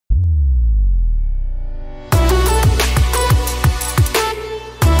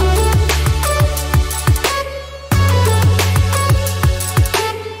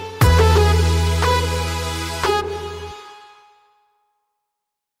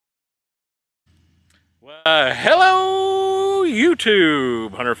Hello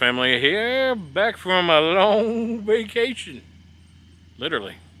YouTube, Hunter family here, back from a long vacation.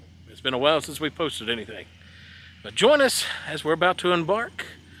 Literally, it's been a while since we posted anything. But join us as we're about to embark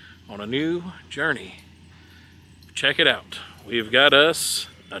on a new journey. Check it out. We've got us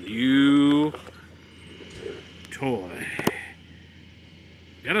a new toy.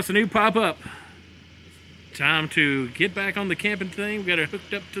 Got us a new pop-up. Time to get back on the camping thing. We got her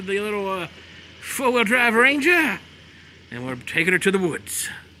hooked up to the little four-wheel drive Ranger, and we're taking her to the woods.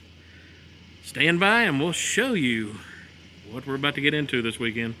 Stand by and we'll show you what we're about to get into this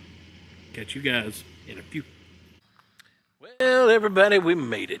weekend. Catch you guys in a few. Well, everybody, we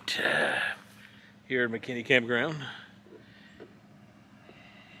made it here at McKinney Campground.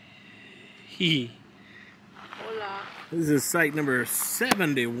 Hola. This is site number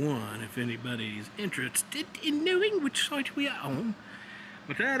 71, if anybody's interested in knowing which site we are on.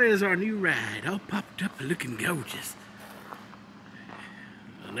 But that is our new ride, all popped up looking gorgeous.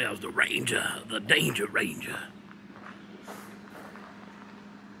 And there's the Ranger, the Danger Ranger.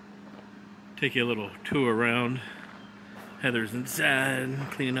 Take you a little tour around. Heather's inside,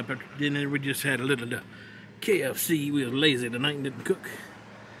 cleaning up after dinner. We just had a little KFC. We were lazy tonight and didn't cook.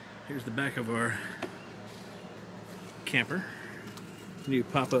 Here's the back of our camper. New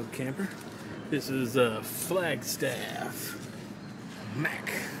pop-up camper. This is a Flagstaff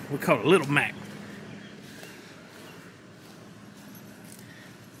Mac. We call it Little Mac.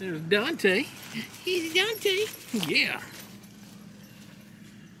 There's Dante. He's Dante. Yeah.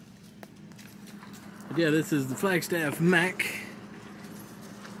 But yeah, this is the Flagstaff Mac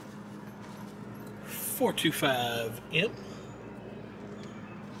 425M.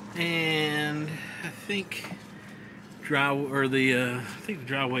 And I think the dry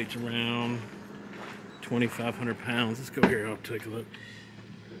weight's around 2,500 pounds. Let's go here, I'll take a look.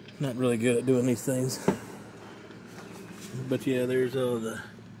 Not really good at doing these things. But yeah, there's all the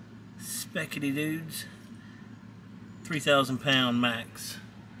speckety dudes. 3,000 pound max.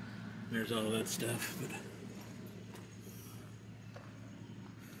 There's all that stuff. But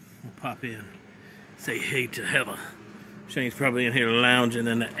we'll pop in. Say hey to Heather. Shane's probably in here lounging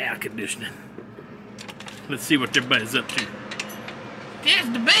in the air conditioning. Let's see what everybody's up to. There's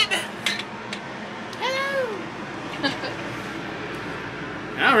the baby.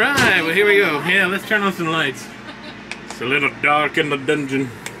 Alright, well here we go. Yeah, let's turn on some lights. It's a little dark in the dungeon.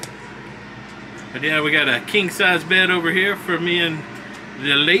 But yeah, we got a king-size bed over here for me and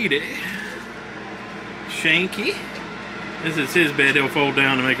the lady. Shanky. This is his bed. He'll fold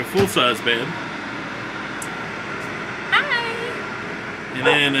down to make a full-size bed. Hi! And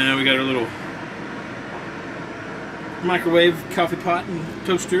then we got our little microwave, coffee pot, and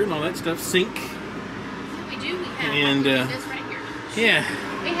toaster, and all that stuff. Sink. We do. We have And, this right here. Yeah.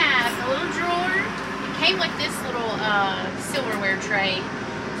 We have a little drawer. It came with this little silverware tray.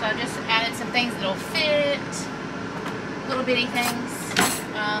 So I just added some things that'll fit. Little bitty things.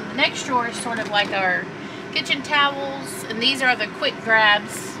 The next drawer is sort of like our kitchen towels. And these are the quick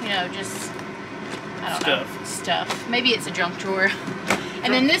grabs. You know, just, I don't know, stuff. Maybe it's a junk drawer.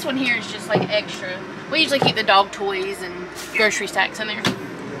 And then this one here is just like extra. We usually keep the dog toys and grocery stacks in there.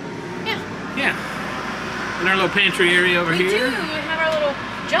 Yeah. Yeah. And our little pantry area over here. We do. We have our little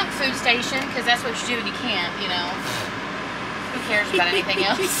junk food station, because that's what you do when you camp, you know. Who cares about anything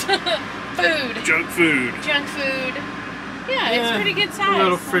else? Food. Junk food. Junk food. Yeah, it's pretty good size. A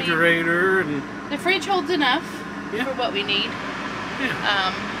little refrigerator. And the fridge holds enough for what we need.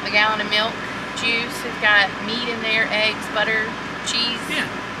 Yeah. A gallon of milk, juice. We've got meat in there, eggs, butter, cheese. Yeah.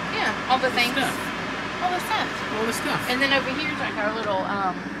 Yeah, all the things. All the stuff. All the stuff. And then over here is like our little,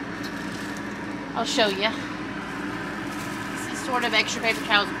 I'll show you. This is sort of extra paper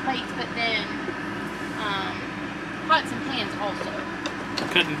towels and plates, but then pots and pans also.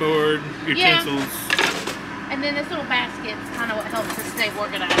 Cutting board, utensils. Yeah. And then this little basket's kind of what helps us stay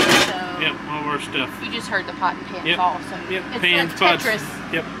organized. So yep, all of our stuff. You just heard the pot and pan fall. So yep, it's pans, like pots. Tetris.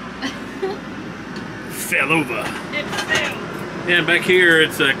 Yep. Fell over. It fell. Yeah, and back here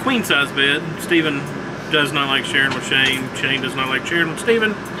it's a queen size bed. Stephen does not like sharing with Shane. Shane does not like sharing with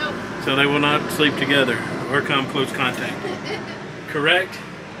Stephen. Nope. So they will not sleep together or come close contact. Correct?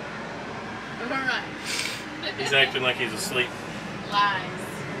 Alright. He's acting like he's asleep. Lies.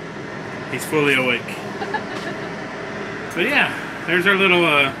 He's fully awake. But yeah, there's our little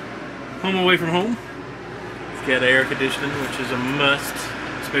home away from home. It's got air conditioning, which is a must,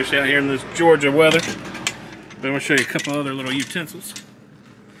 especially out here in this Georgia weather. But I'm going to show you a couple other little utensils.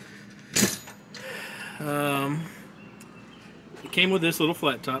 It came with this little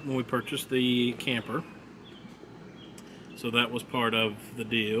flat top when we purchased the camper. So that was part of the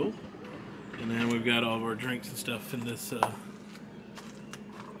deal. And then we've got all of our drinks and stuff in this, I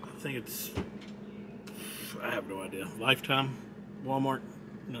think it's, I have no idea, Lifetime, Walmart,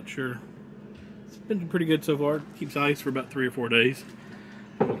 not sure. It's been pretty good so far. It keeps ice for about 3 or 4 days.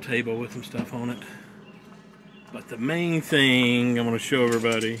 A little table with some stuff on it. But the main thing I'm going to show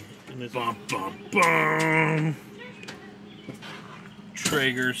everybody, and this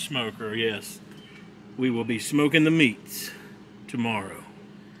Traeger smoker, yes. We will be smoking the meats tomorrow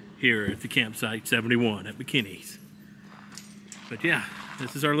here at the campsite 71 at McKinney's. But yeah,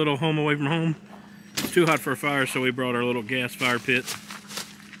 this is our little home away from home. It's too hot for a fire, so we brought our little gas fire pit.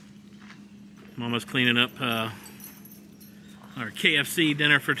 Mama's cleaning up our KFC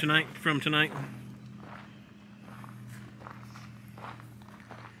dinner for tonight, tonight.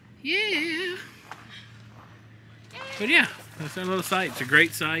 Yeah. But yeah, that's our little site. It's a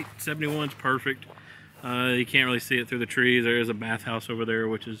great site. 71's perfect. You can't really see it through the trees. There is a bathhouse over there,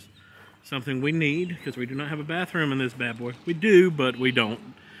 which is something we need because we do not have a bathroom in this bad boy. We do, but we don't.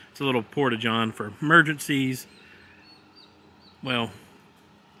 It's a little porta-john for emergencies. Well,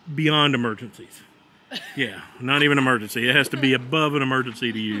 beyond emergencies. Yeah, not even emergency. It has to be above an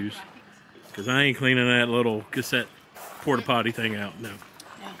emergency to use. Because I ain't cleaning that little cassette porta potty thing out. No.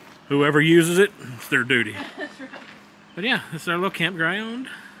 Whoever uses it, it's their duty. But yeah, this is our little campground.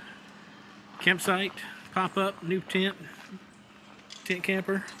 Campsite, pop-up, new tent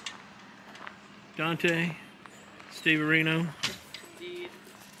camper. Dante, Steve Areno. Indeed.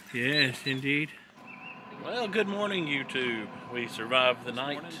 Yes, indeed. Well, good morning, YouTube. We survived the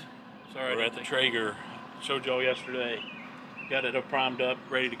night. Sorry, we're at the Traeger. Showed y'all yesterday. Got it primed up,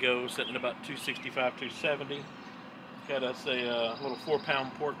 ready to go, sitting at about 265, 270. Got us a little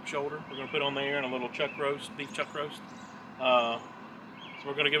 4-pound pork shoulder. We're going to put on there and a little chuck roast, beef chuck roast. So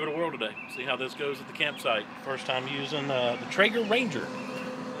we're going to give it a whirl today. See how this goes at the campsite. First time using the Traeger Ranger.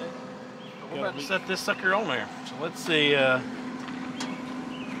 We're about to set this sucker on there. So let's see.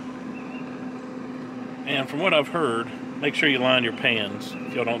 And from what I've heard, make sure you line your pans.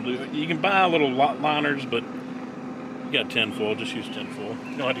 If y'all don't do it, you can buy little liners, but you got tin foil. Just use tin foil.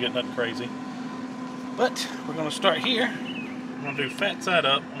 You don't have to get nothing crazy. But we're going to start here. We're going to do fat side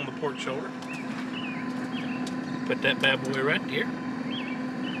up on the pork shoulder. Put that bad boy right there.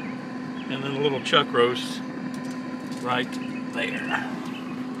 And then a little chuck roast right there.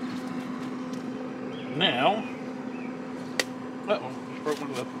 Now, uh-oh, just broke my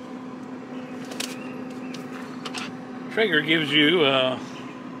glove. Traeger gives you a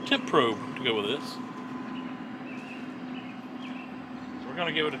temp probe to go with this. So we're going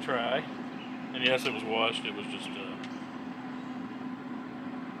to give it a try. And yes, it was washed. It was just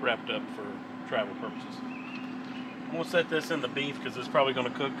wrapped up for travel purposes. I'm going to set this in the beef because it's probably going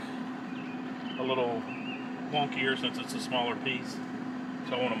to cook a little wonkier since it's a smaller piece.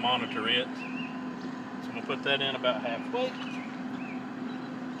 So I want to monitor it. So I'm going to put that in about halfway.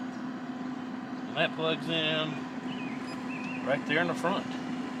 And that plugs in right there in the front.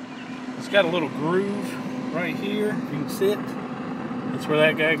 It's got a little groove right here. You can see it. That's where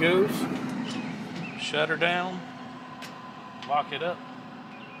that guy goes. Shut her down. Lock it up.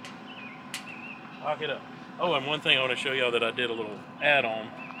 Lock it up. Oh, and one thing I want to show y'all that I did a little add-on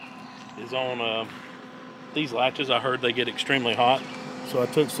is on these latches. I heard they get extremely hot. So I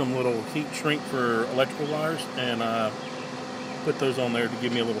took some little heat shrink for electrical wires and put those on there to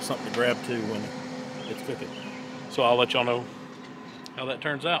give me a little something to grab to when it's cooking. So I'll let y'all know how that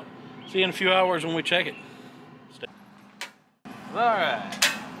turns out. See you in a few hours when we check it. Alright.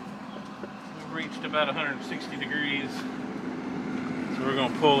 We've reached about 160 degrees. So we're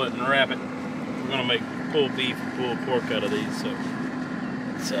going to pull it and wrap it. We're going to make pulled beef and pulled pork out of these. So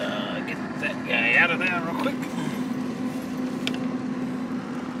let's get that guy out of there real quick.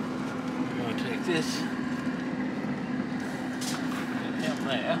 I'm going to take this. Get him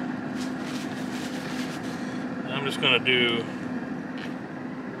there. I'm just going to do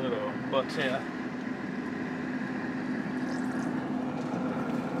little butts here.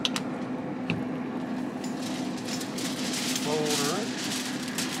 Folder it.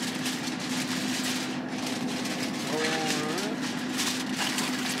 Folder it.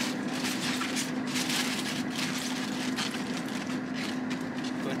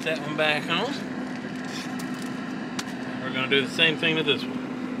 Put that one back on. We're going to do the same thing to this one.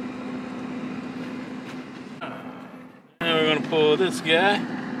 Now we're going to pull this guy.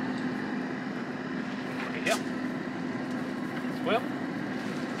 Yep. Well.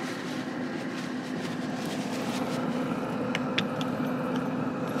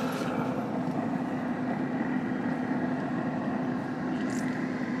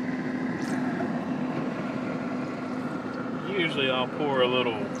 Usually I'll pour a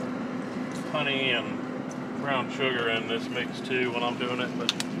little honey and brown sugar in this mix too when I'm doing it,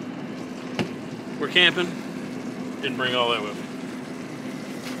 but we're camping. Didn't bring all that with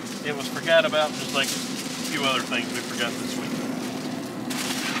me. It was forgot about, just like a few other things we forgot this week.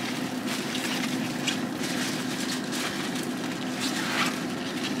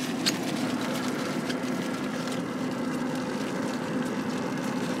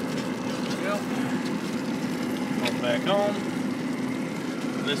 Back on.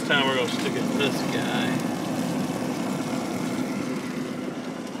 And this time we're going to stick it to this guy.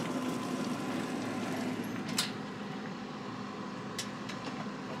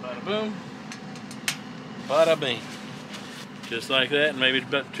 Bada boom. Bada bing. Just like that, and maybe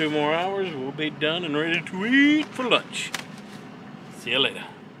about 2 more hours, we'll be done and ready to eat for lunch. See you later.